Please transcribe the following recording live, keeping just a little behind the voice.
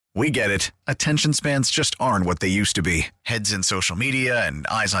We get it. Attention spans just aren't what they used to be. Heads in social media and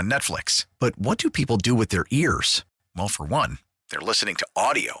eyes on Netflix. But what do people do with their ears? Well, for one, they're listening to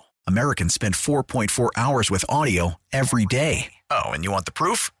audio. Americans spend 4.4 hours with audio every day. Oh, and you want the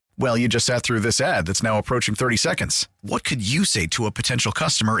proof? Well, you just sat through this ad that's now approaching 30 seconds. What could you say to a potential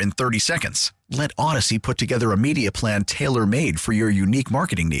customer in 30 seconds? Let Odyssey put together a media plan tailor-made for your unique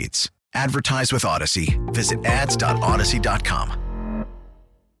marketing needs. Advertise with Odyssey. Visit ads.odyssey.com.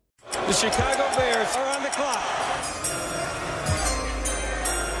 The Chicago Bears are on the clock.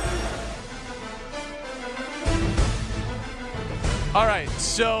 All right,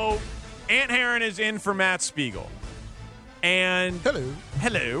 so Ant Herron is in for Matt Spiegel. And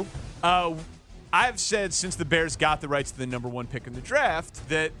hello. I've said since the Bears got the rights to the number one pick in the draft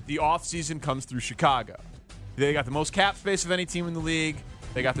that the offseason comes through Chicago. They got the most cap space of any team in the league.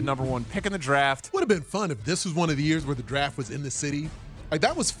 They got the number one pick in the draft. Would have been fun if this was one of the years where the draft was in the city. Like,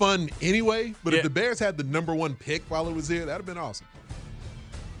 that was fun anyway, but if the Bears had the number one pick while it was here, that would have been awesome.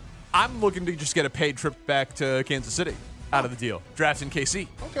 I'm looking to just get a paid trip back to Kansas City out of the deal. Draft's in KC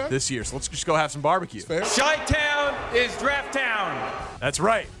this year, so let's just go have some barbecue. Chi-Town is Draft Town. That's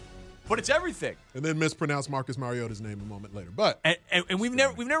right. But it's everything. And then mispronounce Marcus Mariota's name a moment later. But and we've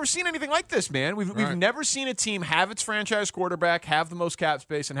never seen anything like this, man. We've never seen a team have its franchise quarterback, have the most cap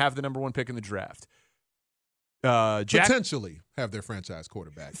space, and have the number one pick in the draft. Potentially have their franchise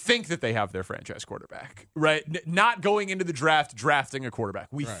quarterback. Think that they have their franchise quarterback, right? Not going into the draft, drafting a quarterback.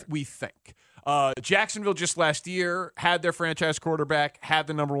 We think. Jacksonville just last year had their franchise quarterback, had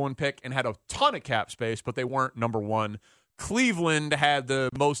the number one pick, and had a ton of cap space, but they weren't number one. Cleveland had the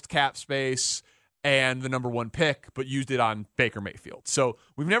most cap space and the number one pick, but used it on Baker Mayfield. So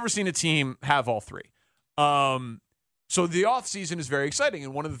we've never seen a team have all three. So the offseason is very exciting,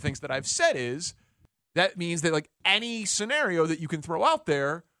 and one of the things that I've said is that means that, like, any scenario that you can throw out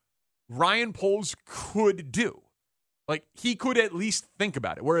there, Ryan Poles could do. Like, he could at least think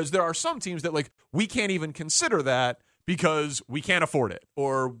about it. Whereas there are some teams that, like, we can't even consider that because we can't afford it,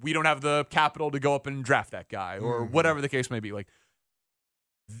 or we don't have the capital to go up and draft that guy, or whatever the case may be. Like,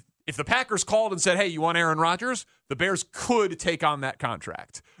 if the Packers called and said, hey, you want Aaron Rodgers? The Bears could take on that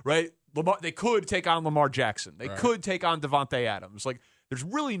contract, right? They could take on Lamar Jackson. They could take on Devontae Adams. Like, there's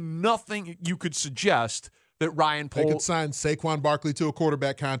really nothing you could suggest that Ryan Poles... They could sign Saquon Barkley to a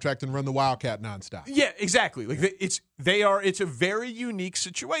quarterback contract and run the Wildcat nonstop. Yeah, exactly. Like, it's a very unique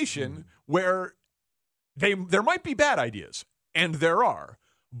situation where there might be bad ideas, and there are,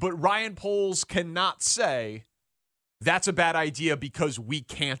 but Ryan Poles cannot say that's a bad idea because we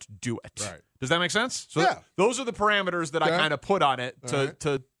can't do it. Right. Does that make sense? So those are the parameters that I kind of put on it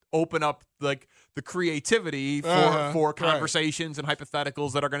to open up, like, the creativity for conversations and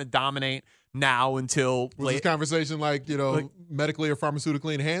hypotheticals that are going to dominate now until Was this conversation like medically or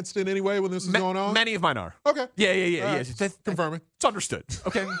pharmaceutically enhanced in any way when this is going on? Many of mine are. Okay. Yeah. Confirming. It's understood.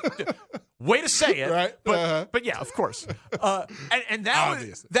 Okay. Way to say it. Right. But yeah, of course. And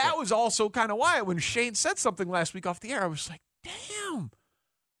that was also kind of why when Shane said something last week off the air, I was like, damn,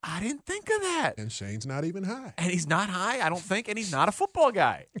 I didn't think of that. And Shane's not even high. And he's not high, I don't think, and he's not a football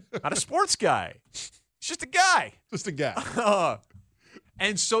guy, not a sports guy. He's just a guy. Just a guy.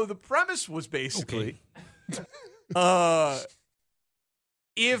 And so the premise was basically,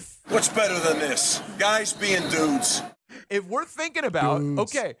 if... What's better than this? Guys being dudes. If we're thinking about,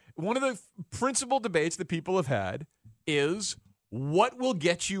 one of the principal debates that people have had is what will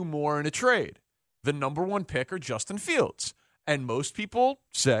get you more in a trade? The number one pick or Justin Fields? And most people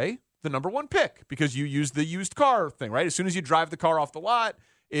say the number one pick because you use the used car thing, right? As soon as you drive the car off the lot,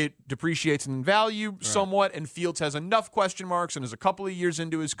 it depreciates in value somewhat, and Fields has enough question marks and is a couple of years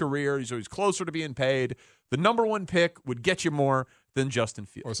into his career. He's always closer to being paid. The number one pick would get you more than Justin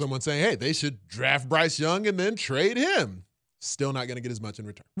Fields. Or someone saying, hey, they should draft Bryce Young and then trade him. Still not going to get as much in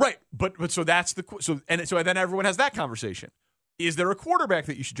return. Right. But so that's so then everyone has that conversation. Is there a quarterback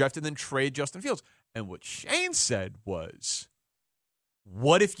that you should draft and then trade Justin Fields? And what Shane said was,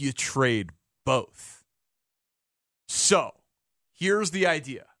 what if you trade both? So here's the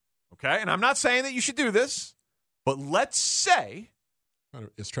idea, okay? And I'm not saying that you should do this, but let's say...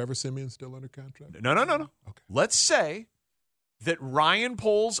 Is Trevor Siemian still under contract? No. Okay. Let's say that Ryan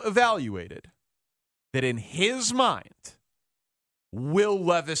Poles evaluated that in his mind, Will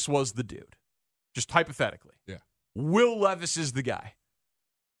Levis was the dude. Just hypothetically. Yeah. Will Levis is the guy.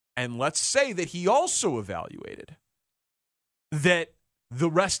 And let's say that he also evaluated that the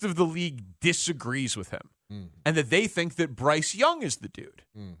rest of the league disagrees with him and that they think that Bryce Young is the dude.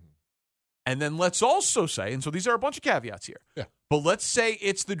 And then let's also say, and so these are a bunch of caveats here, but let's say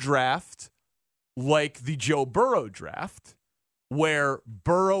it's the draft like the Joe Burrow draft where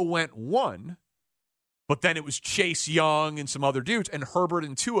Burrow went 1, but then it was Chase Young and some other dudes, and Herbert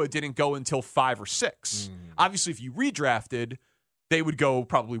and Tua didn't go until 5 or 6. Obviously, if you redrafted, they would go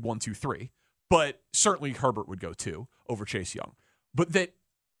probably 1, 2, 3. But certainly Herbert would go 2 over Chase Young. But that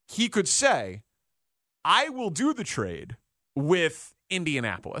he could say, I will do the trade with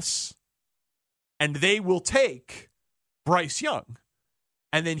Indianapolis, and they will take Bryce Young.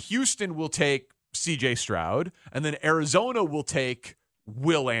 And then Houston will take C.J. Stroud. And then Arizona will take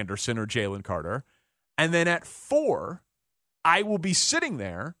Will Anderson or Jalen Carter. And then at 4, I will be sitting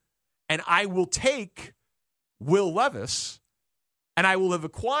there, and I will take Will Levis, and I will have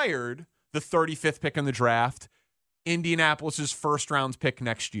acquired the 35th pick in the draft, Indianapolis's first-round pick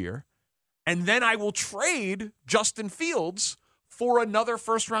next year. And then I will trade Justin Fields for another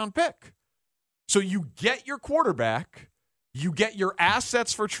first-round pick. So you get your quarterback, you get your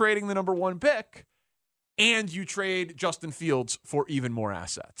assets for trading the number 1 pick, and you trade Justin Fields for even more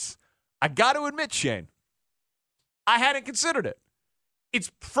assets. I got to admit, Shane, I hadn't considered it. It's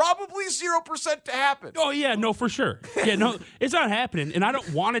probably 0% to happen. Oh, yeah, no, for sure. Yeah, no, it's not happening, and I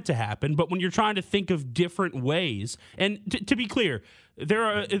don't want it to happen, but when you're trying to think of different ways, and to be clear,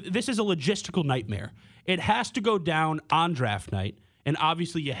 this is a logistical nightmare. It has to go down on draft night, and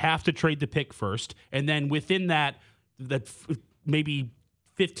obviously you have to trade the pick first, and then within that maybe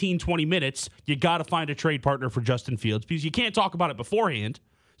 15, 20 minutes, you got to find a trade partner for Justin Fields because you can't talk about it beforehand.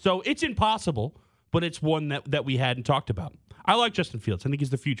 So it's impossible, but it's one that we hadn't talked about. I like Justin Fields. I think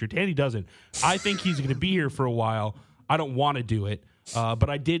he's the future. Danny doesn't. I think he's going to be here for a while. I don't want to do it. But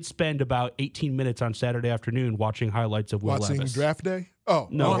I did spend about 18 minutes on Saturday afternoon watching highlights of Will Levis. Watching draft day? Oh.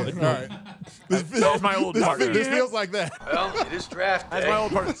 No. Okay. All right. That was my old partner. This feels like that. Well, it is draft day. That's my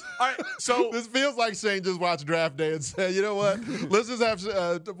old partner. All right, so This feels like Shane just watched draft day and said, you know what? Let's just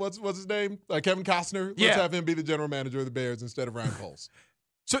have, what's his name? Kevin Costner? Let's Yeah. have him be the general manager of the Bears instead of Ryan Poles.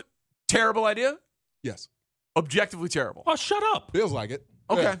 So terrible idea? Yes. Objectively terrible. Oh, shut up. Feels like it.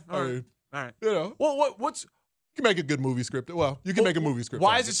 Okay. Yeah, All I right. mean, All right. you know, Well, what's you can make a good movie script. Well, you can make a movie script.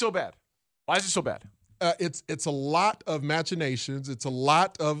 Why out is of it so bad? Why is it so bad? It's a lot of machinations. It's a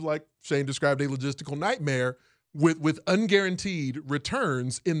lot of, like Shane described, a logistical nightmare with unguaranteed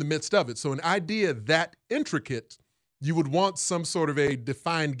returns in the midst of it. So an idea that intricate, you would want some sort of a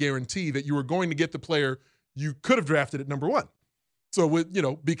defined guarantee that you were going to get the player you could have drafted at number 1. So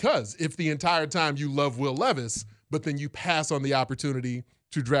because if the entire time you love Will Levis, but then you pass on the opportunity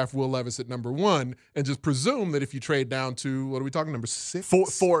to draft Will Levis at number 1 and just presume that if you trade down to, what are we talking, number 6?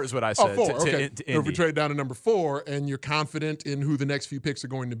 4 is what I said. 4, okay. To Or if we trade down to number 4 and you're confident in who the next few picks are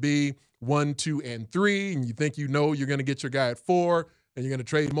going to be, 1, 2, and 3, and you think you're going to get your guy at 4, and you're going to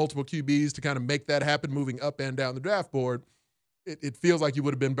trade multiple QBs to kind of make that happen moving up and down the draft board, it feels like you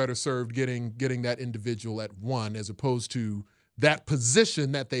would have been better served getting that individual at 1 as opposed to that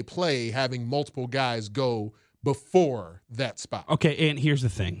position that they play, having multiple guys go before that spot. Okay, and here's the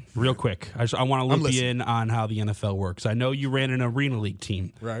thing, real quick. I want to loop you in on how the NFL works. I know you ran an Arena League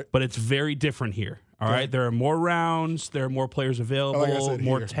team, right? But it's very different here. All right, there are more rounds, there are more players available, like I said,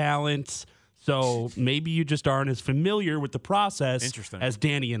 more here. talent. So maybe you just aren't as familiar with the process as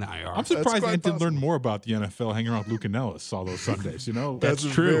Danny and I are. I'm surprised quite Ant didn't learn possible. more about the NFL hanging around with Luke and Ellis all those Sundays, you know? That's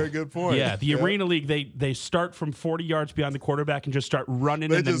a true. very good point. Yeah, the Arena League, they start from 40 yards beyond the quarterback and just start running.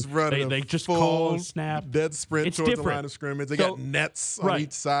 They and just then run they just call a snap. dead sprint It's towards different. the line of scrimmage. They So- got nets on right.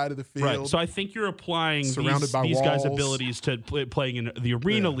 each side of the field. Right. So I think you're applying Surrounded by these guys' walls. abilities to playing in the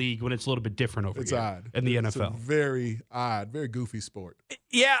Arena Yeah. League when it's a little bit different over It's here odd. in the It's a NFL. very odd, very goofy sport.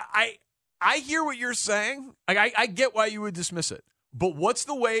 Yeah, I hear what you're saying. Like, I get why you would dismiss it. But what's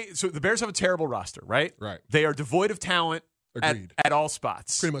the way? So the Bears have a terrible roster, right? Right. They are devoid of talent Agreed. at all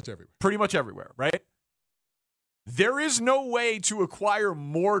spots. Pretty much everywhere. Right? There is no way to acquire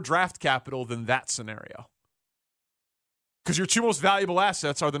more draft capital than that scenario. Because your 2 most valuable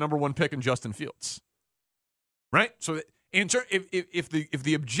assets are the number 1 pick and Justin Fields. Right? So if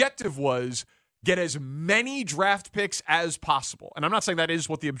the objective was get as many draft picks as possible, and I'm not saying that is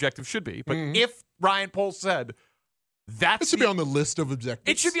what the objective should be, but if Ryan Poles said It should be on the list of objectives.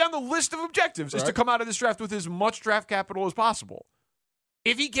 it should be on the list of objectives is to Right. come out of this draft with as much draft capital as possible.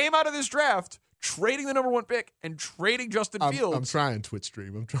 If he came out of this draft trading the number 1 pick and trading Justin Fields, I'm trying Twitch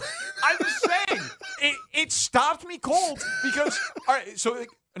stream. I'm trying. I'm just saying, it stopped me cold because, all right, so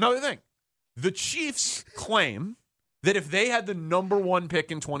another thing. The Chiefs claim that if they had the number 1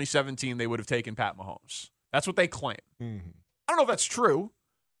 pick in 2017, they would have taken Pat Mahomes. That's what they claim. I don't know if that's true,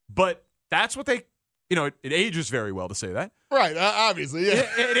 but that's what they, it ages very well to say that. Right, obviously, yeah.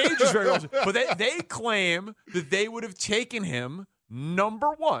 It ages very well. But they claim that they would have taken him number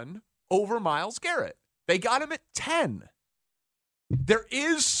 1 over Myles Garrett. They got him at 10. there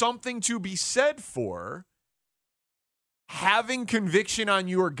is something to be said for having conviction on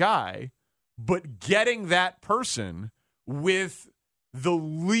your guy, but getting that person with the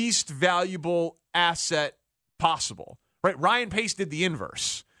least valuable asset possible. Right? Ryan Pace did the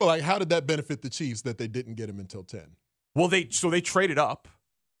inverse. Well, like, how did that benefit the Chiefs that they didn't get him until 10? Well, they traded up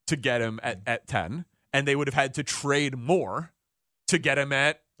to get him at 10, and they would have had to trade more to get him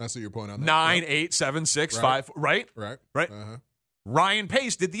at That's what your point on that. 9, Yep. 8, 7, 6, Right. 5, right? Right. Right. Uh-huh. Ryan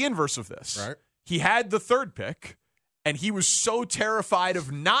Pace did the inverse of this. Right. He had the third pick, and he was so terrified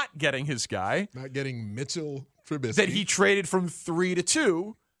of not getting his guy Not getting Mitchell Trubisky. that he traded from 3 to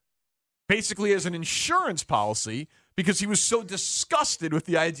 2, basically as an insurance policy, because he was so disgusted with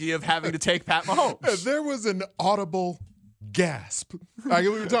the idea of having to take Pat Mahomes. There was an audible gasp. Like, we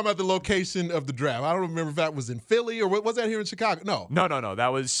were talking about the location of the draft. I don't remember if that was in Philly or was that here in Chicago? No. No.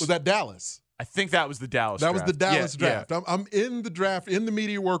 That was that Dallas? I think that was the Dallas That draft. was the Dallas Yeah, draft. I'm in the draft, in the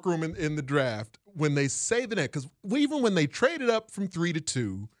media workroom in the draft, when they say the name. Because even when they traded up from 3 to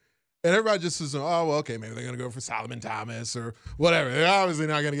 2, and everybody just says, oh, well, okay, maybe they're going to go for Solomon Thomas or whatever. They're obviously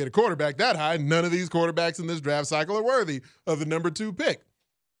not going to get a quarterback that high. None of these quarterbacks in this draft cycle are worthy of the number 2 pick.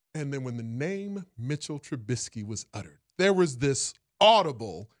 And then when the name Mitchell Trubisky was uttered, there was this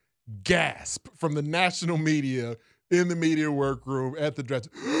audible gasp from the national media in the media workroom at the draft.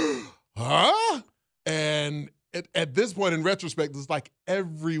 Huh? And at this point, in retrospect, it's like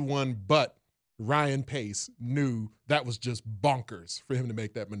everyone but Ryan Pace knew that was just bonkers for him to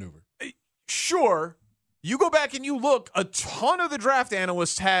make that maneuver. Sure. You go back and you look, a ton of the draft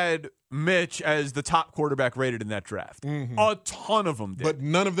analysts had Mitch as the top quarterback rated in that draft. Mm-hmm. A ton of them did. But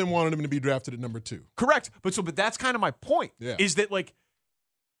none of them wanted him to be drafted at number 2. Correct. But that's kind of my point. Yeah. Is that, like,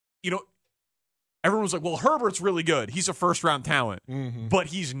 everyone was like, well, Herbert's really good. He's a first-round talent. Mm-hmm. But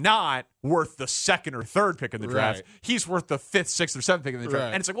he's not worth the 2nd or 3rd pick in the draft. Right. He's worth the 5th, 6th, or 7th pick in the draft.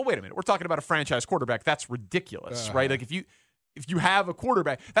 Right. And it's like, well, wait a minute. We're talking about a franchise quarterback. That's ridiculous, right? Like, if you have a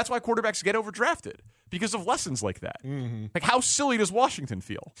quarterback, that's why quarterbacks get overdrafted, because of lessons like that. Mm-hmm. Like, how silly does Washington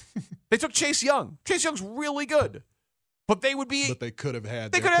feel? They took Chase Young. Chase Young's really good. But they could have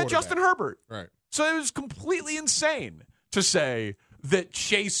had Justin Herbert. Right. So it was completely insane to say that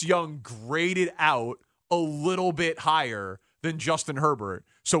Chase Young graded out a little bit higher than Justin Herbert.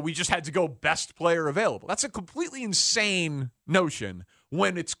 So we just had to go best player available. That's a completely insane notion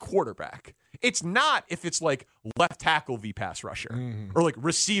when it's quarterback. It's not if it's like left tackle v pass rusher or like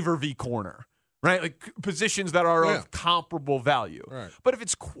receiver v corner, right? Like positions that are of comparable value. Right. But if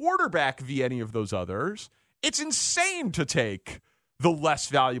it's quarterback v any of those others, it's insane to take the less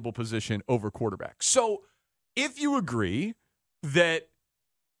valuable position over quarterback. So if you agree that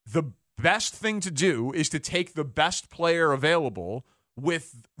the best thing to do is to take the best player available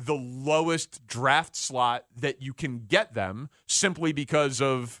with the lowest draft slot that you can get them simply because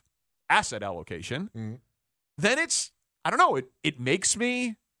of asset allocation, then it's, I don't know, it makes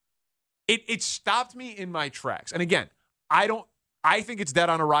me, it stopped me in my tracks. And again, I think it's dead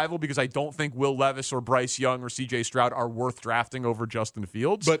on arrival because I don't think Will Levis or Bryce Young or CJ Stroud are worth drafting over Justin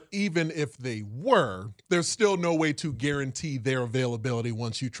Fields. But even if they were, there's still no way to guarantee their availability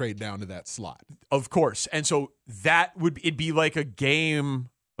once you trade down to that slot. Of course. And so it'd be like a game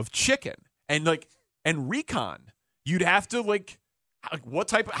of chicken and recon. You'd have to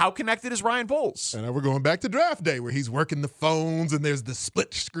how connected is Ryan Bowles? And now we're going back to draft day where he's working the phones and there's the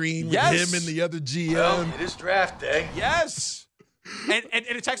split screen with him and the other GM. Well, it is draft day. Yes. And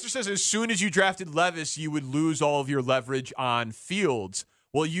a texter says as soon as you drafted Levis, you would lose all of your leverage on Fields.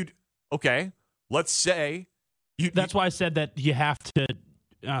 Well, let's say That's why I said that you have to.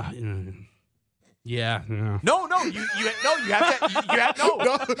 Yeah. No, you have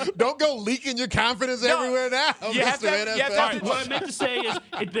to. Don't go leaking your confidence everywhere now. You have to have What I meant to say is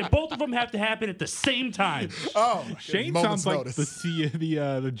both of them have to happen at the same time. Oh, Shane moment's sounds like notice.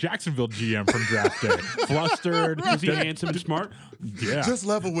 the Jacksonville GM from draft day. Flustered. Is he handsome and smart? Yeah. Just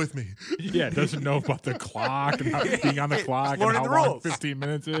level with me. Yeah, doesn't know about the clock and how, being on the clock and learning how the long rules. 15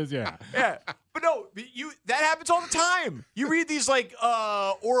 minutes is. Yeah. Yeah. But no, that happens all the time. You read these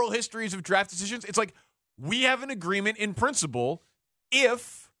oral histories of draft decisions. It's like we have an agreement in principle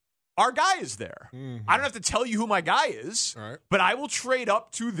if our guy is there. Mm-hmm. I don't have to tell you who my guy is, All right. but I will trade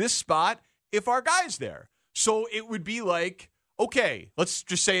up to this spot if our guy's there. So it would be like, okay, let's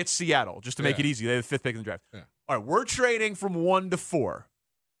just say it's Seattle, just to make it easy. They have the 5th pick in the draft. Yeah. All right, we're trading from 1 to 4.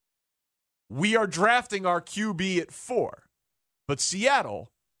 We are drafting our QB at 4. But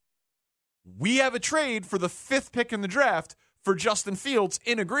Seattle, we have a trade for the 5th pick in the draft for Justin Fields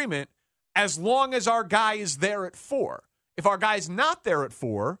in agreement as long as our guy is there at 4. If our guy's not there at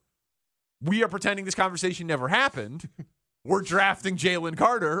 4, we are pretending this conversation never happened, we're drafting Jalen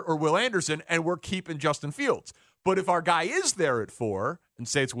Carter or Will Anderson, and we're keeping Justin Fields. But if our guy is there at 4, and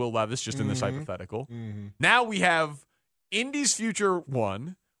say it's Will Levis, just in this hypothetical, now we have Indy's future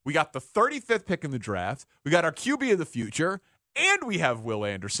 1. We got the 35th pick in the draft. We got our QB of the future, and we have Will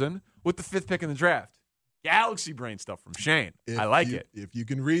Anderson with the 5th pick in the draft. Galaxy brain stuff from Shane. I like it. If you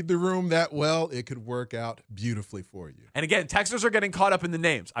can read the room that well, it could work out beautifully for you. And again, Texans are getting caught up in the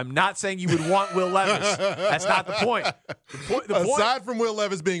names. I'm not saying you would want Will Levis. That's not the point. Aside from Will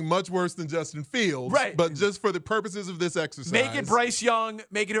Levis being much worse than Justin Fields, right? But just for the purposes of this exercise, make it Bryce Young.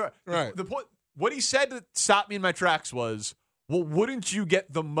 Make it right. The point. What he said that stopped me in my tracks was, "Well, wouldn't you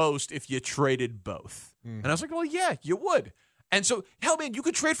get the most if you traded both?" And I was like, "Well, yeah, you would." And so, hell, man, you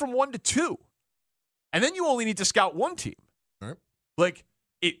could trade from 1 to 2. And then you only need to scout one team. Right. Like,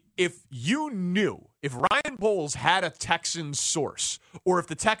 if you knew, if Ryan Poles had a Texans source, or if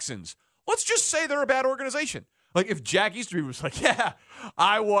the Texans, let's just say they're a bad organization. Like, if Jack Easterby was like, yeah,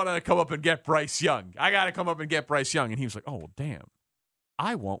 I want to come up and get Bryce Young. I got to come up and get Bryce Young. And he was like, oh, well, damn,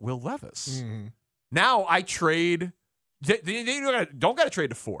 I want Will Levis. Now I trade. They don't got to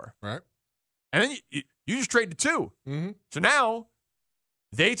trade to 4. Right. And then you just trade to 2. So now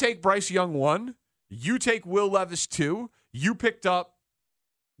they take Bryce Young 1. You take Will Levis 2. You picked up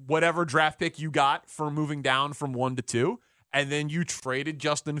whatever draft pick you got for moving down from 1 to 2. And then you traded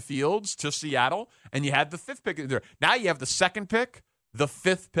Justin Fields to Seattle, and you had the 5th pick there. Now you have the 2nd pick, the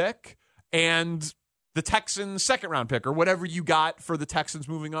 5th pick, and the Texans' 2nd-round pick, or whatever you got for the Texans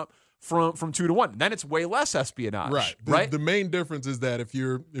moving up from 2 to 1. Then it's way less espionage. Right. The main difference is that if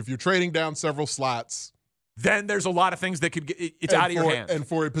you're trading down several slots, then there's a lot of things that could get it's out of your hands. And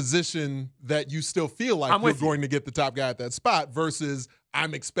for a position that you still feel like you're going to get the top guy at that spot versus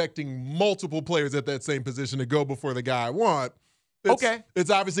I'm expecting multiple players at that same position to go before the guy I want. It's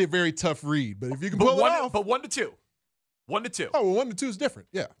obviously a very tough read, but if you can pull it off. But 1 to 2. 1 to 2. Oh, well, 1 to 2 is different.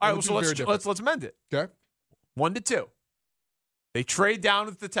 Yeah. All right, so let's amend it. Okay. 1 to 2. They trade down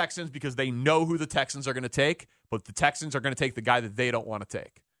with the Texans because they know who the Texans are going to take, but the Texans are going to take the guy that they don't want to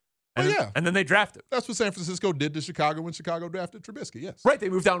take. And then they draft him. That's what San Francisco did to Chicago when Chicago drafted Trubisky, yes. Right. They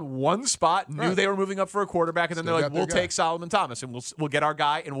moved down 1 spot, knew they were moving up for a quarterback, and then they're like, we'll take Solomon Thomas, and we'll get our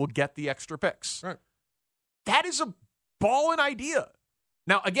guy, and we'll get the extra picks. Right. That is a ballin' idea.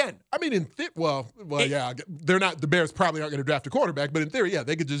 Now, again. I mean, yeah, they're not. The Bears probably aren't going to draft a quarterback, but in theory, yeah,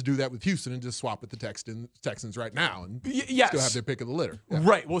 they could just do that with Houston and just swap with the Texans right now and still have their pick of the litter. Yeah.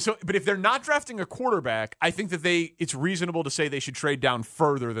 Right. Well, but if they're not drafting a quarterback, I think that it's reasonable to say they should trade down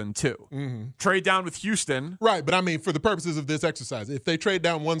further than 2. Trade down with Houston. Right, but I mean, for the purposes of this exercise, if they trade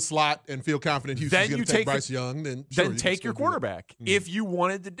down 1 slot and feel confident Houston's going to take Bryce Young, then take your quarterback if you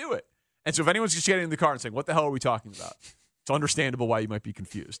wanted to do it. And so if anyone's just getting in the car and saying, what the hell are we talking about? It's understandable why you might be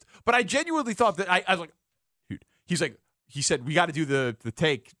confused. But I genuinely thought that I was like, dude, he said, we got to do the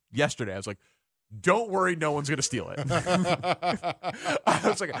take yesterday. I was like, don't worry, no one's going to steal it. I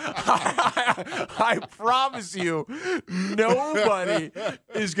was like, I promise you, nobody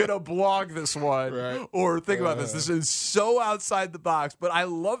is going to blog this one or think about this. This is so outside the box. But I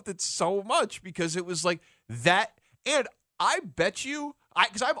loved it so much because it was like that. And I bet you,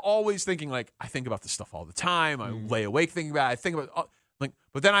 because I'm always thinking, like, I think about this stuff all the time. I lay awake thinking about it. I think about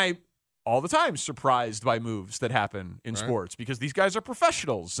but then I all the time surprised by moves that happen in sports because these guys are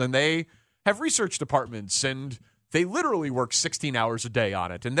professionals and they have research departments and they literally work 16 hours a day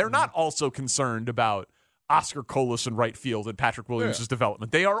on it. And they're not also concerned about Oscar Colas in right field and Patrick Williams'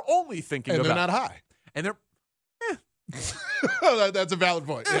 development. They are only thinking about. And they're not high. And they're. That's a valid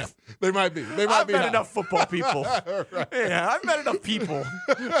point. Yeah, they might be. I've met enough football people. Yeah, I've met enough people.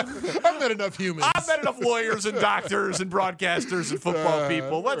 I've met enough humans. I've met enough lawyers and doctors and broadcasters and football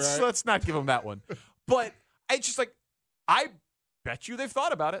people. Let's not give them that one. But it's just like, I bet you they've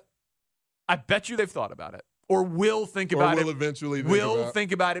thought about it. I bet you they've thought about it, or will think about it. Will eventually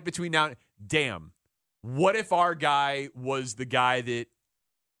think about it between now and damn. What if our guy was the guy that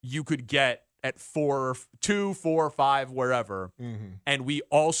you could get at 2, 4, 5, wherever, and we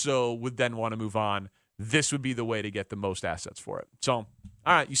also would then want to move on? This would be the way to get the most assets for it. So, all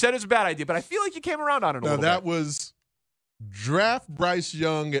right, you said it was a bad idea, but I feel like you came around on it a little bit. That was draft Bryce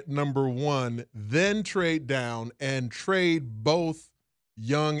Young at number 1, then trade down and trade both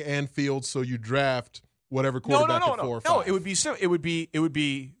Young and Fields, so you draft whatever quarterback at 4 or 5. No, it would be.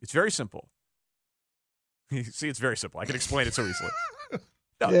 It's very simple. See, it's very simple. I can explain it so easily.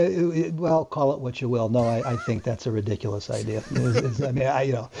 Well, call it what you will. No, I think that's a ridiculous idea. There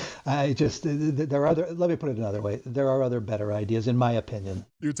are other. Let me put it another way. There are other better ideas, in my opinion.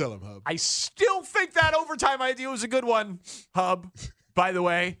 You tell him, Hub. I still think that overtime idea was a good one, Hub. By the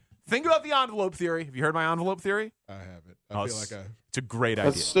way, think about the envelope theory. Have you heard my envelope theory? I haven't. I feel like it's a great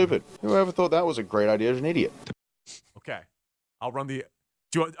idea. That's stupid. Whoever thought that was a great idea is an idiot. Okay, I'll run the.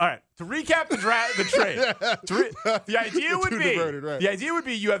 All right, to recap the trade, the idea would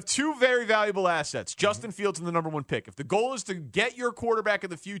be you have two very valuable assets, Justin Fields and the number 1 pick. If the goal is to get your quarterback of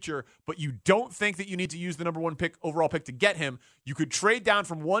the future, but you don't think that you need to use the number 1 overall pick to get him, you could trade down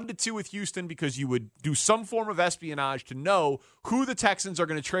from 1 to 2 with Houston because you would do some form of espionage to know who the Texans are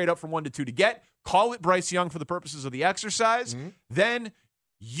going to trade up from 1 to 2 to get. Call it Bryce Young for the purposes of the exercise. Mm-hmm. Then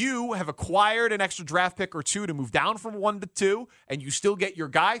you have acquired an extra draft pick or 2 to move down from 1 to 2, and you still get your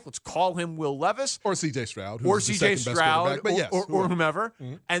guy. Let's call him Will Levis. Or C.J. Stroud. Or C.J. Stroud. Or whomever.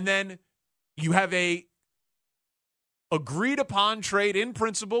 Mm-hmm. And then you have a agreed-upon trade in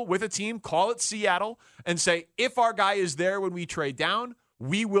principle with a team, call it Seattle, and say, if our guy is there when we trade down,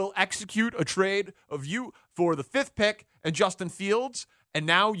 we will execute a trade of you for the 5th pick and Justin Fields, and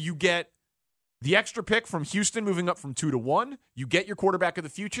now you get the extra pick from Houston moving up from 2 to 1. You get your quarterback of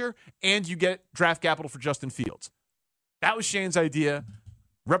the future, and you get draft capital for Justin Fields. That was Shane's idea,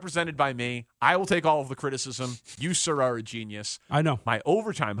 represented by me. I will take all of the criticism. You, sir, are a genius. I know. My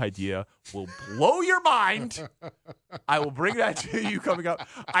overtime idea will blow your mind. I will bring that to you coming up.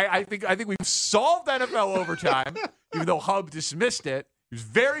 I think we've solved NFL overtime, even though Hub dismissed it. He was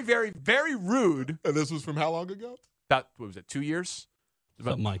very, very, very rude. And this was from how long ago? What was it, 2 years?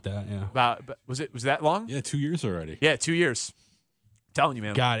 Something like that, yeah. Was that long? Yeah, 2 years already. Yeah, 2 years. I'm telling you,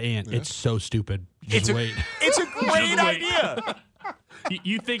 man. God, it's so stupid. Just wait. It's a great idea.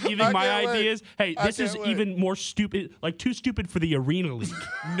 You think my idea is, hey, this is even more stupid, like too stupid for the Arena League.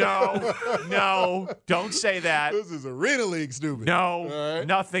 No, don't say that. This is Arena League stupid. No,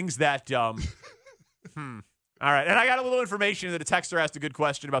 nothing's that dumb. All right, and I got a little information that a texter asked a good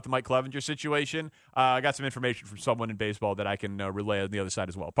question about the Mike Clevenger situation. I got some information from someone in baseball that I can relay on the other side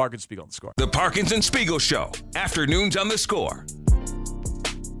as well. Parkins Spiegel on the Score. The Parkins and Spiegel Show, afternoons on the Score.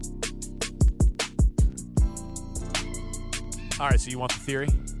 All right, so you want the theory?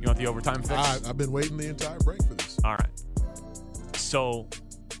 You want the overtime fix? I've been waiting the entire break for this. All right. So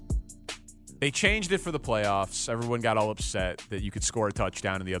they changed it for the playoffs. Everyone got all upset that you could score a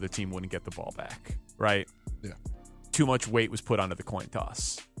touchdown and the other team wouldn't get the ball back, right? Yeah. Too much weight was put onto the coin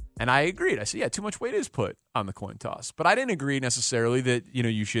toss. And I agreed. I said, yeah, too much weight is put on the coin toss. But I didn't agree necessarily that,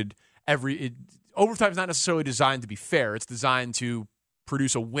 you should overtime is not necessarily designed to be fair. It's designed to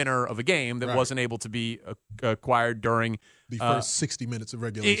produce a winner of a game that wasn't able to be acquired during the first 60 minutes of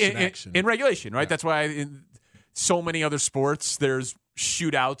regulation action. In regulation, right? Yeah. That's why in so many other sports there's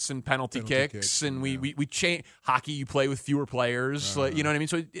shootouts and penalty kicks and we change. Hockey, you play with fewer players. You know what I mean?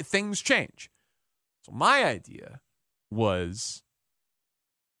 So things change. So my idea was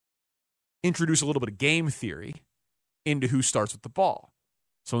introduce a little bit of game theory into who starts with the ball.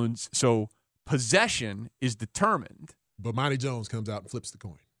 So possession is determined. Bomani Jones comes out and flips the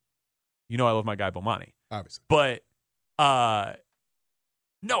coin. I love my guy Bomani. Obviously. But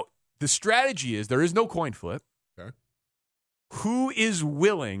no, the strategy is there is no coin flip. Okay. Who is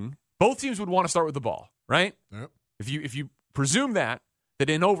willing? Both teams would want to start with the ball, right? Yep. If you presume that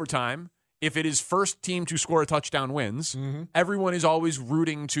in overtime, if it is first team to score a touchdown wins, everyone is always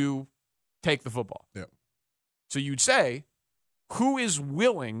rooting to take the football. Yep. So you'd say, who is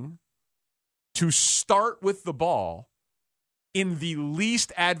willing to start with the ball in the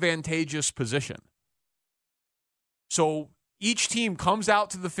least advantageous position? So each team comes out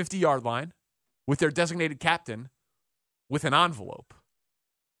to the 50-yard line with their designated captain with an envelope,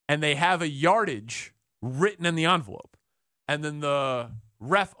 and they have a yardage written in the envelope. And then the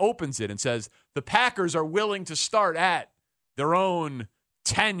ref opens it and says, the Packers are willing to start at their own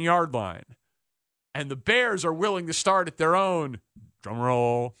 10-yard line, and the Bears are willing to start at their own, drum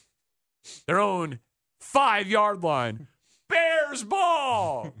roll, their own 5-yard line. Bears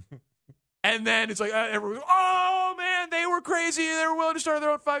ball. And then it's like, everyone goes, oh, man, they were crazy. They were willing to start at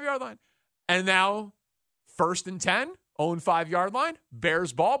their own 5-yard line. And now, 1st and 10, own 5-yard line,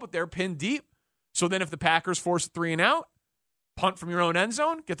 Bears ball, but they're pinned deep. So then if the Packers force a 3 and out, punt from your own end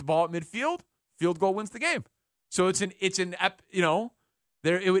zone, get the ball at midfield, field goal wins the game. So it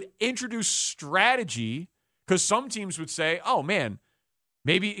would introduce strategy, because some teams would say, oh, man,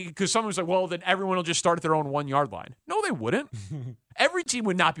 maybe because someone was like, well, then everyone will just start at their own 1-yard line. No, they wouldn't. Every team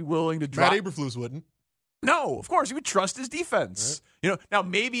would not be willing to drop. Matt Eberflus wouldn't. No, of course. He would trust his defense. Right. Now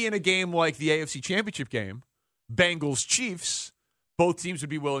maybe in a game like the AFC Championship game, Bengals-Chiefs, both teams would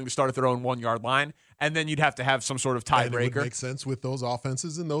be willing to start at their own 1-yard line, and then you'd have to have some sort of tiebreaker. It would make sense with those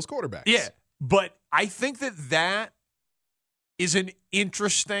offenses and those quarterbacks. Yeah, but I think that is an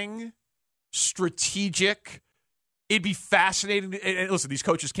interesting, strategic. It'd be fascinating. And listen, these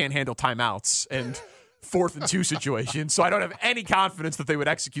coaches can't handle timeouts and 4th and 2 situation, so I don't have any confidence that they would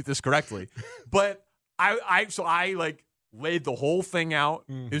execute this correctly. But I like laid the whole thing out.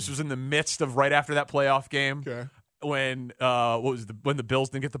 This was in the midst of right after that playoff game. Okay. When when the Bills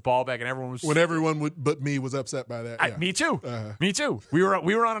didn't get the ball back and everyone was but me was upset by that. Yeah. Me too. Me too. We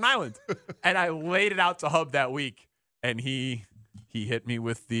were on an island, and I laid it out to Hub that week, and he hit me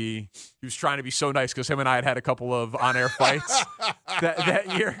with he was trying to be so nice because him and I had a couple of on-air fights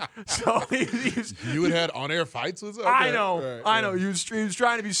that year. So you had on-air fights with him? Okay. I know. He was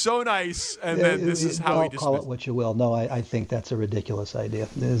trying to be so nice, and then this is how he dismissed. Call it what you will. No, I think that's a ridiculous idea.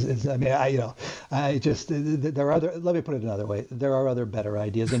 Let me put it another way. There are other better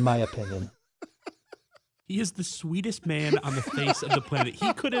ideas, in my opinion. He is the sweetest man on the face of the planet.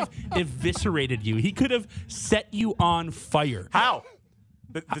 He could have eviscerated you. He could have set you on fire. How?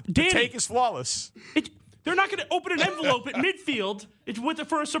 The take is flawless. They're not going to open an envelope at midfield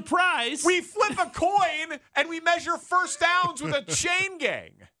for a surprise. We flip a coin and we measure first downs with a chain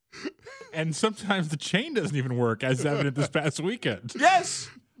gang. And sometimes the chain doesn't even work, as evident this past weekend. Yes.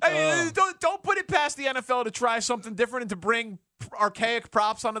 I mean, don't put it past the NFL to try something different and to bring archaic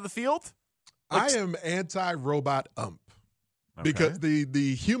props onto the field. I am anti-robot ump because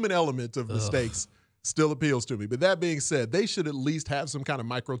the human element of mistakes still appeals to me. But that being said, they should at least have some kind of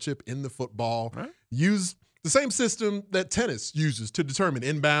microchip in the football. Right. Use the same system that tennis uses to determine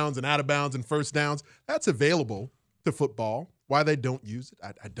inbounds and out of bounds and first downs. That's available to football. Why they don't use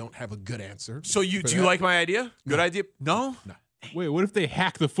it, I don't have a good answer. So do you like my idea? Good idea? No? Wait, what if they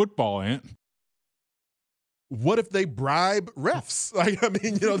hack the football, Ant? What if they bribe refs?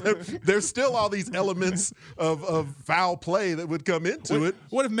 There's still all these elements of foul play that would come into it.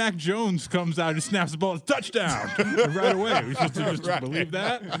 What if Mac Jones comes out and snaps the ball and touchdown right away? We should just believe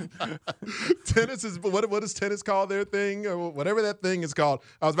that? Tennis is what does tennis call their thing? Or whatever that thing is called.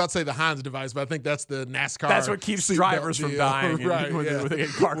 I was about to say the Heinz device, but I think that's the NASCAR. That's what keeps drivers from dying when they get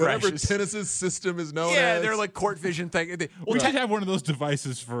car Whatever crashes. tennis's system is known as. Yeah, they're like court vision thing. We should have one of those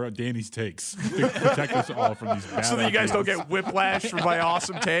devices for Danny's takes to protect us all from these bad so that you guys don't get whiplash from my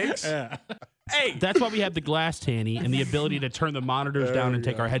awesome takes. Yeah. Hey, that's why we have the glass, Tanny, and the ability to turn the monitors down and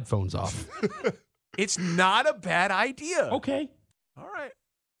take our headphones off. It's not a bad idea. Okay. All right.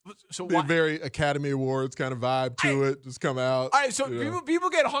 So the very Academy Awards kind of vibe to it. Just come out. All right. So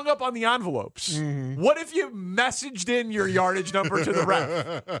people get hung up on the envelopes. Mm-hmm. What if you messaged in your yardage number to the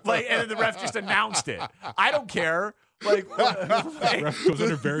ref, and then the ref just announced it? I don't care. Ref goes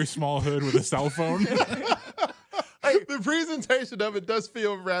in a very small hood with a cell phone. The presentation of it does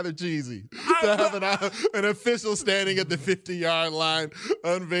feel rather cheesy to have an official standing at the 50-yard line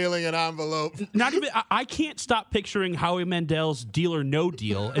unveiling an envelope. Not even. I can't stop picturing Howie Mandel's Deal or No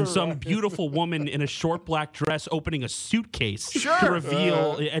Deal and some beautiful woman in a short black dress opening a suitcase to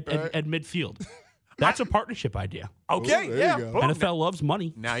reveal at midfield. That's a partnership idea. Okay, Boom. NFL loves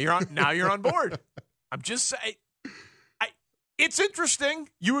money. Now you're on board. I'm just saying. It's interesting.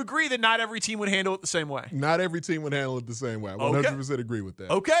 You agree that not every team would handle it the same way. Not every team would handle it the same way. I 100% agree with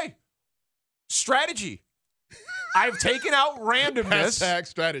that. Okay. Strategy. I've taken out randomness. Hashtag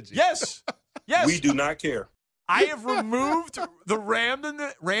strategy. Yes. We do not care. I have removed the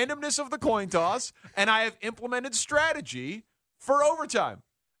randomness of the coin toss, and I have implemented strategy for overtime.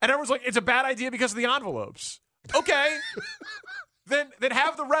 And everyone's like, it's a bad idea because of the envelopes. Okay. Then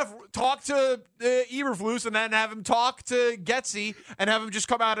have the ref talk to Eberflus and then have him talk to Getsy and have him just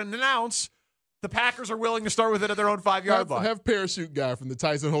come out and announce the Packers are willing to start with it at their own 5-yard line. Have parachute guy from the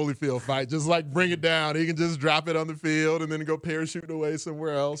Tyson Holyfield fight just bring it down. He can just drop it on the field and then go parachuting away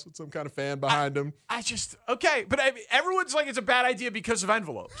somewhere else with some kind of fan behind him. But everyone's like it's a bad idea because of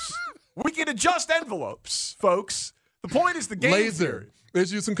envelopes. We can adjust envelopes, folks. The point is the game theory. They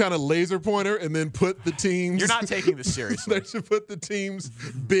should use some kind of laser pointer and then put the teams. You're not taking this seriously. They should put the team's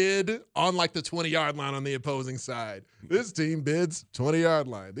bid on the 20-yard line on the opposing side. This team bids 20-yard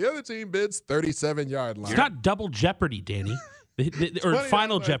line. The other team bids 37-yard line. It's not double jeopardy, Danny. Or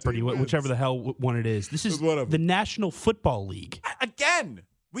Final Jeopardy, whichever the hell one it is. This is the National Football League. Again,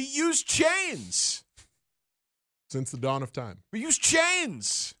 we use chains. Since the dawn of time. We use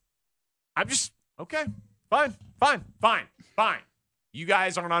chains. I'm just, okay, fine. You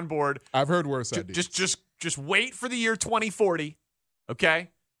guys aren't on board. I've heard worse ideas. Just wait for the year 2040,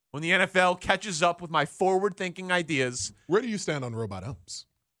 okay? When the NFL catches up with my forward-thinking ideas. Where do you stand on robot umps?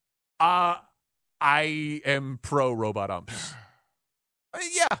 I am pro robot umps.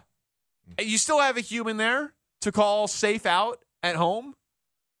 Yeah. You still have a human there to call safe out at home.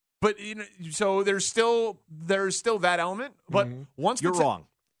 But so there's still that element. But once you're wrong.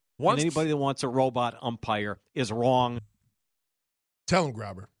 Anybody that wants a robot umpire is wrong. Tell him,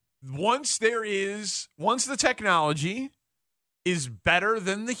 Grabber. once the technology is better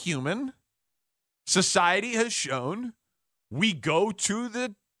than the human, society has shown we go to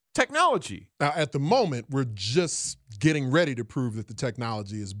the technology. Now, at the moment, we're just getting ready to prove that the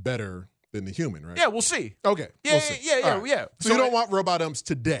technology is better than the human, right? Yeah, we'll see. Okay. Yeah, we'll see. Yeah. So you don't want robot umps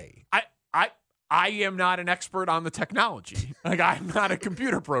today? I am not an expert on the technology. Like, I'm not a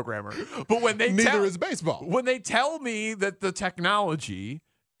computer programmer. But when they neither is baseball. When they tell me that the technology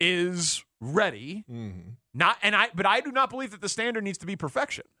is ready, but I do not believe that the standard needs to be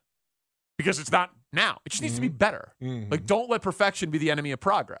perfection. Because it's not now. It just needs to be better. Like, don't let perfection be the enemy of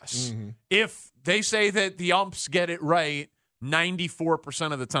progress. If they say that the umps get it right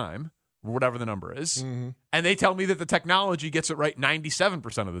 94% of the time, or whatever the number is, and they tell me that the technology gets it right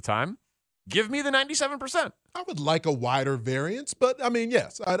 97% of the time, give me the 97%. I would like a wider variance, but I mean,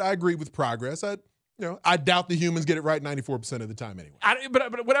 yes, I agree with progress. I doubt the humans get it right 94% of the time anyway.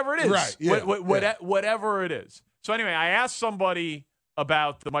 But whatever it is. Right. Yeah. Whatever it is. So anyway, I asked somebody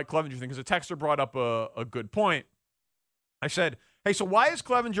about the Mike Clevenger thing because a texter brought up a good point. I said, hey, so why is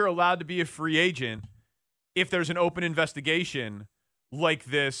Clevenger allowed to be a free agent if there's an open investigation like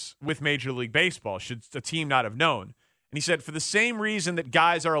this with Major League Baseball? Should a team not have known? And he said, for the same reason that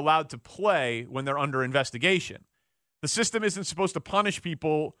guys are allowed to play when they're under investigation. The system isn't supposed to punish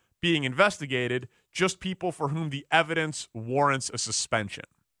people being investigated, just people for whom the evidence warrants a suspension.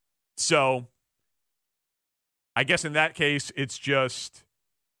 So I guess in that case, it's just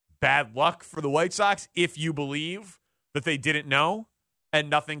bad luck for the White Sox if you believe that they didn't know and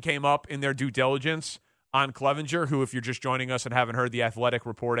nothing came up in their due diligence on Clevenger, who, if you're just joining us and haven't heard the Athletic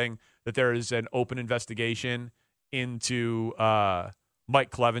reporting that there is an open investigation into Mike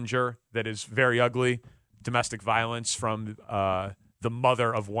Clevenger that is very ugly, domestic violence from the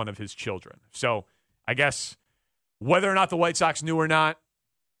mother of one of his children. So I guess whether or not the White Sox knew or not,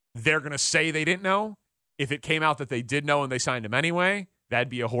 they're going to say they didn't know. If it came out that they did know and they signed him anyway, that'd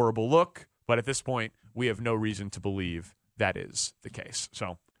be a horrible look. But at this point, we have no reason to believe that is the case.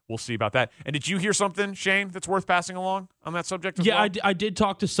 So we'll see about that. And did you hear something, Shane, that's worth passing along on that subject as well? I did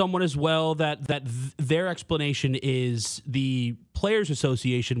talk to someone as well that their explanation is the Players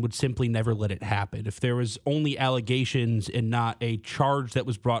Association would simply never let it happen. If there was only allegations and not a charge that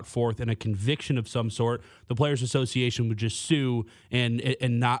was brought forth and a conviction of some sort, the Players Association would just sue and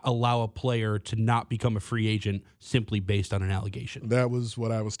not allow a player to not become a free agent simply based on an allegation. That was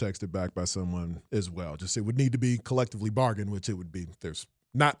what I was texted back by someone as well. Just it would need to be collectively bargained, which it would be. There's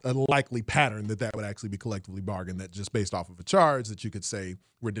not a likely pattern that would actually be collectively bargained, that just based off of a charge that you could say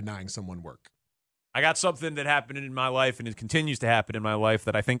we're denying someone work. I got something that happened in my life and it continues to happen in my life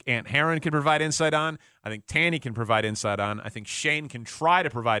that I think Aunt Heron can provide insight on. I think Tanny can provide insight on. I think Shane can try to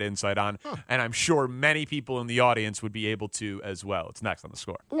provide insight on. And I'm sure many people in the audience would be able to as well. It's next on The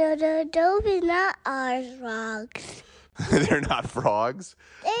Score. No, those are not our frogs. They're not frogs.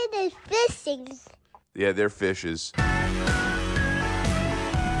 They're fishing. Yeah, they're fishes.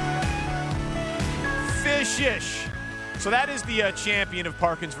 Fishish. So that is the champion of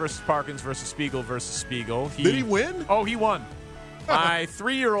Parkins versus Spiegel versus Spiegel. Did he win? Oh, he won. My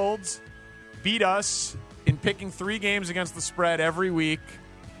 3-year-olds beat us in picking 3 games against the spread every week,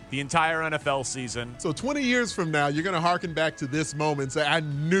 the entire NFL season. So 20 years from now, you're going to harken back to this moment and say, I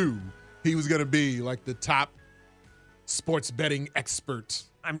knew he was going to be like the top sports betting expert.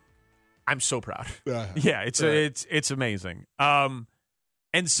 I'm so proud. Yeah, it's amazing. And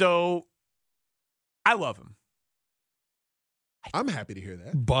so I love him. I'm happy to hear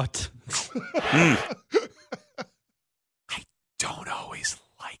that. But I don't always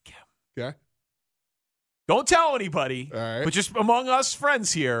like him. Okay. Don't tell anybody, but just among us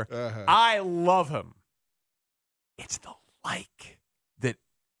friends here, I love him. It's the like that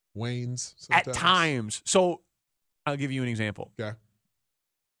wanes sometimes. At times. So I'll give you an example. Okay.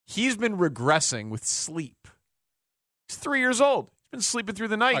 He's been regressing with sleep. He's 3 years old. He's been sleeping through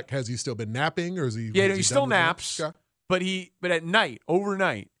the night. Like, has he still been napping, or is he? Yeah, he still naps. Okay. But at night,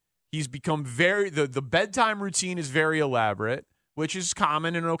 overnight, he's become the bedtime routine is very elaborate, which is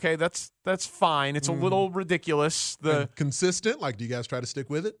common and okay. That's fine. It's a little ridiculous. And consistent. Like, do you guys try to stick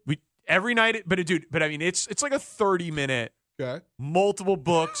with it? Every night, but I mean, it's like a 30-minute. Okay. Multiple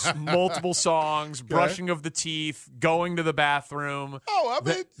books, multiple songs, brushing of the teeth, going to the bathroom. Oh, I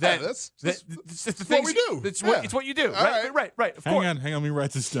mean, that's what we do. It's what you do. Right. Of hang course. on. Let me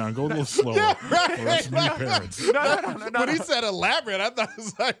write this down. Go a little slower. For us new parents. No. When he said elaborate, I thought it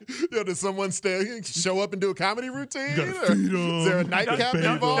was like, did someone show up and do a comedy routine? You gotta feed 'em. Is there a nightcap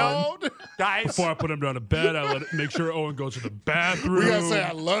involved? Guys. Before I put him down to bed, I make sure Owen goes to the bathroom. We gotta say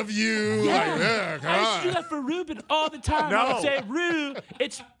I love you. Yeah. Like, yeah, come I used to on. do that for Ruben all the time. No. I would say, Ru,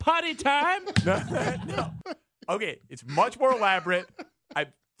 it's potty time. No. Okay, it's much more elaborate.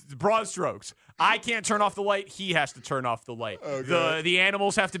 Broad strokes. I can't turn off the light. He has to turn off the light. Okay. The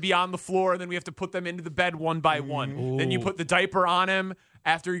animals have to be on the floor, and then we have to put them into the bed one by one. Then you put the diaper on him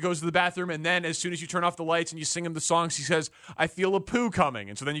after he goes to the bathroom, and then as soon as you turn off the lights and you sing him the songs, he says, I feel a poo coming.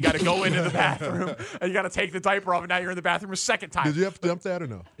 And so then you got to go into the bathroom, and you got to take the diaper off, and now you're in the bathroom a second time. Did you have to dump that or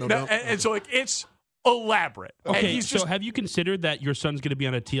no? No. And so like it's elaborate. Okay, and he's just, so have you considered that your son's going to be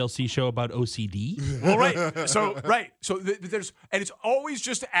on a TLC show about OCD? well, right. So there's, and it's always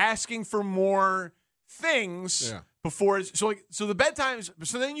just asking for more things before. So the bedtimes.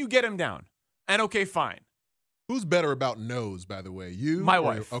 So then you get him down, and okay, fine. Who's better about no's, by the way? You? My or-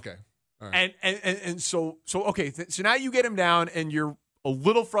 wife. Okay. All right. And so okay. So now you get him down, and you're a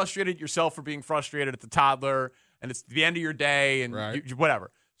little frustrated yourself for being frustrated at the toddler, and it's the end of your day, and whatever.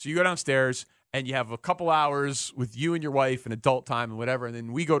 So you go downstairs, and you have a couple hours with you and your wife and adult time and whatever, and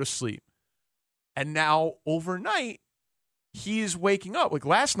then we go to sleep. And now overnight, he is waking up. Like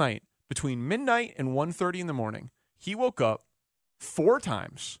last night, between midnight and 1:30 in the morning, he woke up 4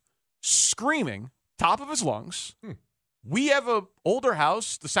 times, screaming, top of his lungs. We have a older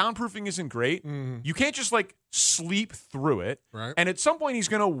house. The soundproofing isn't great. You can't just like sleep through it. Right. And at some point, he's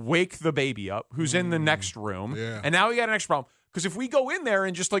going to wake the baby up who's in the next room. Yeah. And now we got an extra problem. Because if we go in there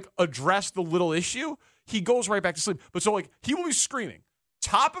and just like address the little issue, he goes right back to sleep. But so like he will be screaming,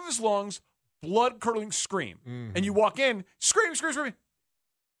 top of his lungs, blood curdling scream. And you walk in, scream.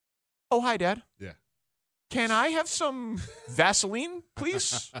 Oh, hi, Dad. Yeah. Can I have some Vaseline,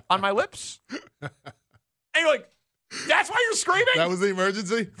 please, on my lips? And you're like, that's why you're screaming? That was the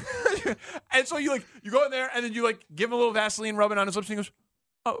emergency? And so you go in there and then you like give him a little Vaseline, rub it on his lips, and he goes,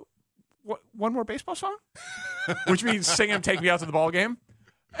 oh, what, one more baseball song? Which means sing him, take me out to the ball game.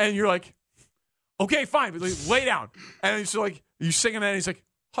 And you're like, okay, fine, but like, lay down. And so like you sing him, and he's like,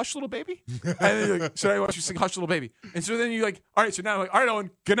 hush, little baby. And then you're like, so I want you to sing Hush, Little Baby. And so then you're like, all right, so now I'm like, all right,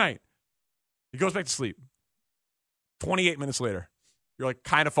 Owen, good night. He goes back to sleep. 28 minutes later, you're like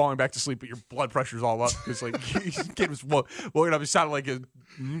kind of falling back to sleep, but your blood pressure's all up because like his kid was woken up. It sounded like his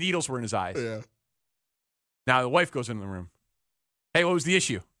needles were in his eyes. Yeah. Now the wife goes into the room. Hey, what was the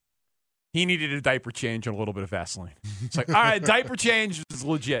issue? He needed a diaper change and a little bit of Vaseline. It's like, all right, diaper change is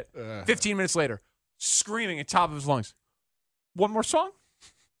legit. 15 minutes later, screaming at the top of his lungs. One more song?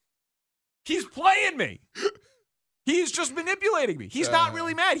 He's playing me. He's just manipulating me. He's not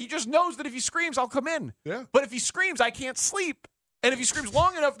really mad. He just knows that if he screams, I'll come in. Yeah. But if he screams, I can't sleep. And if he screams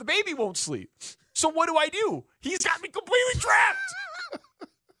long enough, the baby won't sleep. So what do? He's got me completely trapped.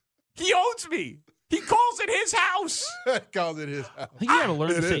 He owns me. He calls it his house. Calls it his house. I think you got to learn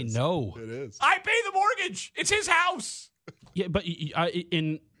to say no. It is. I pay the mortgage. It's his house. Yeah, but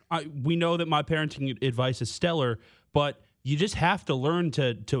we know that my parenting advice is stellar, but you just have to learn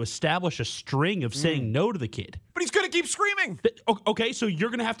to establish a string of saying no to the kid. But he's going to keep screaming. Okay, so you're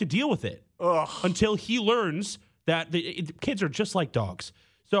going to have to deal with it until he learns that the kids are just like dogs.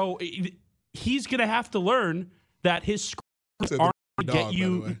 So he's going to have to learn that his screams aren't going to get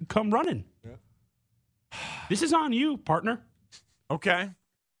you come running. Yeah. This is on you, partner. Okay.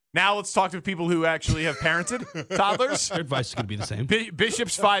 Now let's talk to people who actually have parented toddlers. Their advice is going to be the same.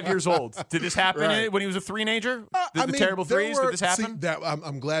 Bishop's 5 years old. Did this happen when he was a three-nager? The terrible threes? Did this happen?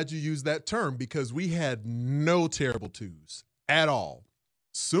 I'm glad you used that term because we had no terrible twos at all.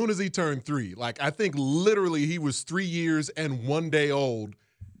 Soon as he turned 3, like I think literally he was 3 years and 1 day old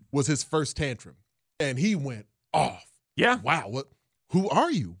was his first tantrum. And he went off. Yeah. Wow. Who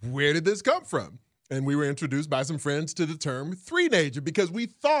are you? Where did this come from? And we were introduced by some friends to the term three-nager because we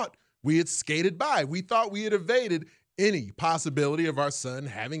thought we had skated by. We thought we had evaded any possibility of our son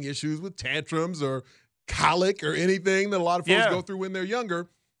having issues with tantrums or colic or anything that a lot of folks go through when they're younger.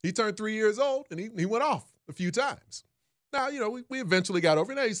 He turned 3 years old, and he went off a few times. Now, we eventually got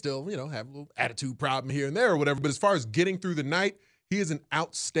over it. Now he still, have a little attitude problem here and there or whatever. But as far as getting through the night, he is an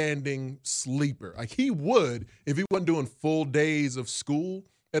outstanding sleeper. Like he would, if he wasn't doing full days of school,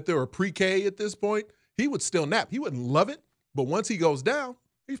 if there were pre-K at this point, he would still nap. He wouldn't love it, but once he goes down,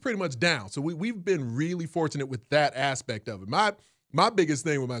 he's pretty much down. So we've been really fortunate with that aspect of it. My biggest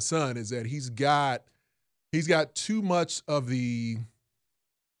thing with my son is that he's got too much of me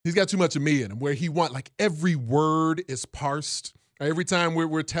in him, where he like every word is parsed. Every time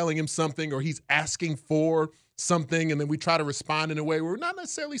we're telling him something or he's asking for something, and then we try to respond in a way where we're not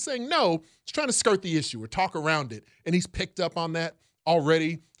necessarily saying no, just trying to skirt the issue or talk around it. And he's picked up on that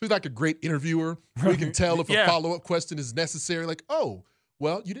already. So he's like a great interviewer. We can tell if a follow-up question is necessary. Like, oh,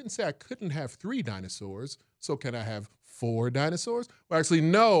 well, you didn't say I couldn't have 3 dinosaurs, so can I have 4 dinosaurs? Well, actually,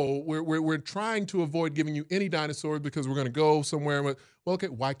 no, we're trying to avoid giving you any dinosaurs because we're going to go somewhere. Well, okay,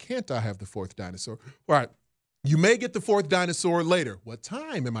 why can't I have the 4th dinosaur? All right. You may get the 4th dinosaur later. What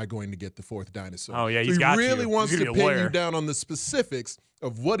time am I going to get the 4th dinosaur? Oh, yeah, so he really wants to pin you lawyer. down on the specifics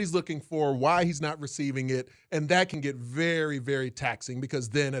of what he's looking for, why he's not receiving it, and that can get very, very taxing because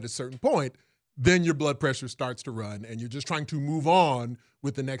then at a certain point, then your blood pressure starts to run and you're just trying to move on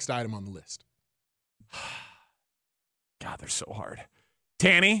with the next item on the list. God, they're so hard.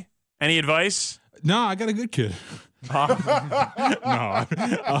 Tanny, any advice? No, I got a good kid. No,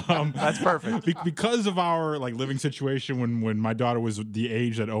 that's perfect. Because of our living situation, when my daughter was the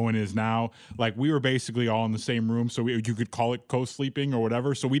age that Owen is now, we were basically all in the same room, so you could call it co-sleeping or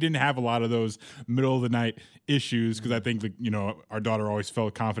whatever. So we didn't have a lot of those middle of the night issues because I think our daughter always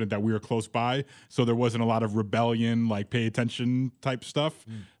felt confident that we were close by, so there wasn't a lot of rebellion, pay attention type stuff,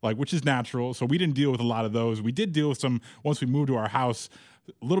 which is natural. So we didn't deal with a lot of those. We did deal with some once we moved to our house.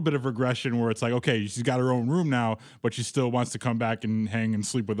 A little bit of regression where it's okay, she's got her own room now, but she still wants to come back and hang and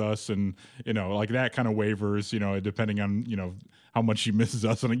sleep with us, and that kind of wavers, depending on how much she misses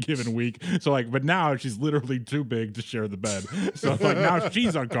us on a given week. So but now she's literally too big to share the bed. So now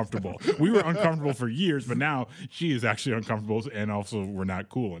she's uncomfortable. We were uncomfortable for years, but now she is actually uncomfortable, and also we're not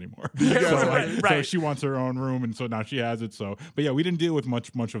cool anymore. So she wants her own room, and so now she has it. So, but yeah, we didn't deal with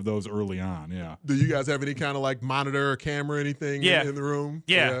much of those early on. Yeah. Do you guys have any kind of monitor or camera or anything in the room?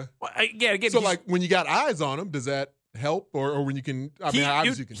 Yeah. Well, again, so when you got eyes on him, does that help? Or when you can,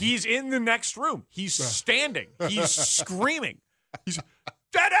 obviously you can. He's in the next room. He's standing. He's screaming. He's,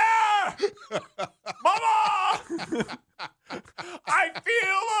 Dada! Mama! I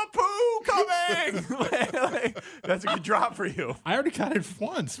feel a poo coming! That's a good drop for you. I already got it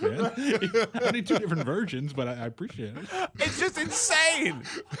once, man. I need 2 different versions, but I appreciate it. It's just insane.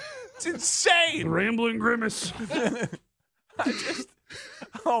 It's insane. Rambling grimace.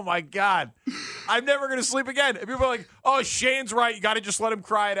 Oh my God. I'm never going to sleep again. And people are like, oh, Shane's right. You got to just let him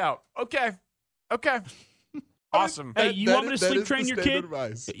cry it out. Okay. Awesome. Hey, you want me to sleep train your kid?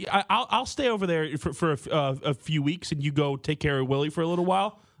 I'll stay over there for a few weeks, and you go take care of Willie for a little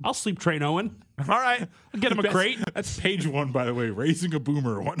while. I'll sleep train Owen. All right. I'll get him a crate. That's page 1, by the way. Raising a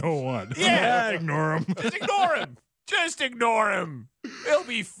Boomer 101. Yeah. Ignore him. Just ignore him. He'll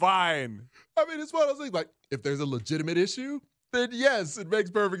be fine. I mean, it's one of those things if there's a legitimate issue, then yes, it makes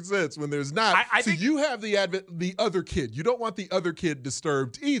perfect sense. When there's not, I think you have the other kid. You don't want the other kid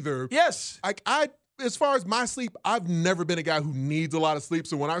disturbed either. Yes. As far as my sleep, I've never been a guy who needs a lot of sleep.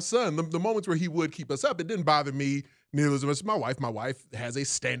 So when our son, the moments where he would keep us up, it didn't bother me nearly as much as my wife. My wife has a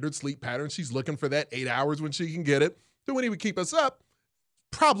standard sleep pattern. She's looking for that 8 hours when she can get it. So when he would keep us up,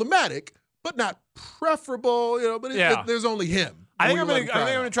 problematic, but not preferable. But there's only him. I think I'm going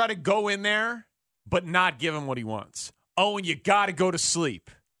to try to go in there, but not give him what he wants. Oh, and you got to go to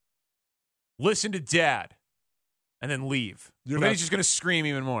sleep. Listen to Dad, and then leave. Then he's just going to scream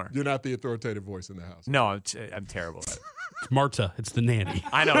even more. You're not the authoritative voice in the house. No, I'm terrible at it. It's Marta. It's the nanny.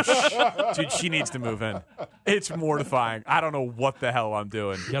 I know. Dude, she needs to move in. It's mortifying. I don't know what the hell I'm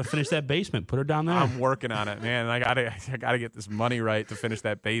doing. You got to finish that basement. Put her down there. I'm working on it, man. I gotta get this money right to finish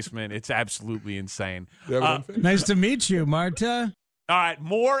that basement. It's absolutely insane. Nice to meet you, Marta. All right,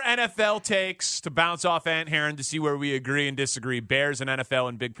 more NFL takes to bounce off Ant Heron to see where we agree and disagree. Bears and NFL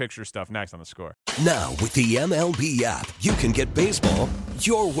and big picture stuff next on The Score. Now, with the MLB app, you can get baseball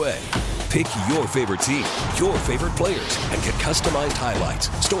your way. Pick your favorite team, your favorite players, and get customized highlights,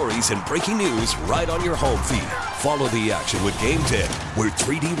 stories, and breaking news right on your home feed. Follow the action with Game Day, where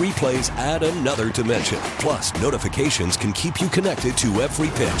 3D replays add another dimension. Plus, notifications can keep you connected to every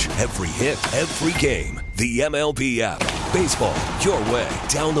pitch, every hit, every game. The MLB app. Baseball your way.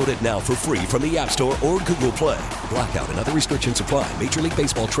 Download it now for free from the App Store or Google Play. Blackout and other restrictions apply. Major League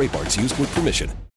Baseball trademarks used with permission.